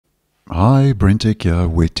Hi, BrenTech here,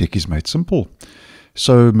 where tech is made simple.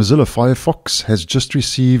 So Mozilla Firefox has just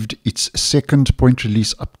received its second point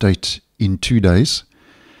release update in 2 days.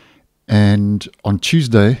 And on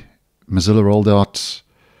Tuesday, Mozilla rolled out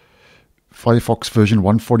Firefox version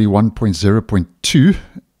 141.0.2,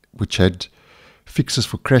 which had fixes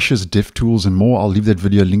for crashes, dev tools, and more. I'll leave that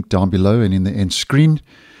video linked down below and in the end screen.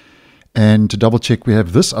 And to double check, we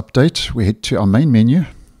have this update. We head to our main menu,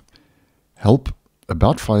 Help,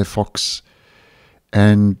 About Firefox,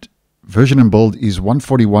 and version and build is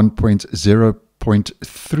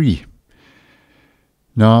 141.0.3.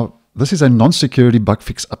 Now, this is a non-security bug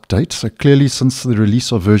fix update. So clearly, since the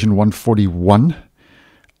release of version 141,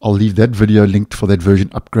 I'll leave that video linked for that version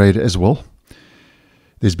upgrade as well.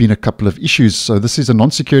 There's been a couple of issues. So this is a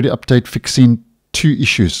non-security update fixing 2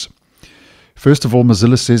 issues. First of all,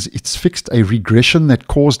 Mozilla says it's fixed a regression that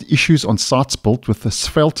caused issues on sites built with the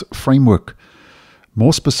Svelte framework.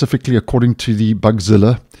 More specifically, according to the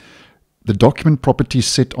Bugzilla, the document properties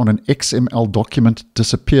set on an XML document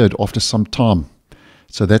disappeared after some time.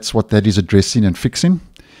 So that's what that is addressing and fixing.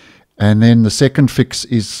 And then the second fix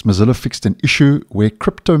is Mozilla fixed an issue where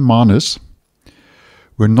crypto miners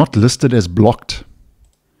were not listed as blocked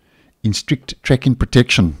in strict tracking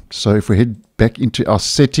protection. So if we head back into our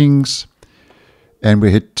settings and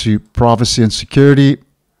we head to privacy and security,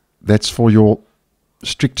 that's for your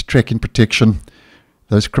strict tracking protection.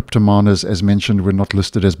 Those crypto miners, as mentioned, were not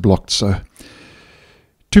listed as blocked. So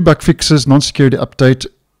 2 bug fixes, non-security update,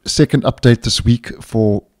 second update this week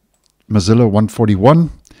for Mozilla 141.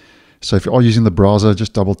 So if you are using the browser,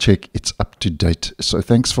 just double check it's up to date. So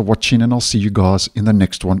thanks for watching, and I'll see you guys in the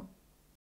next one.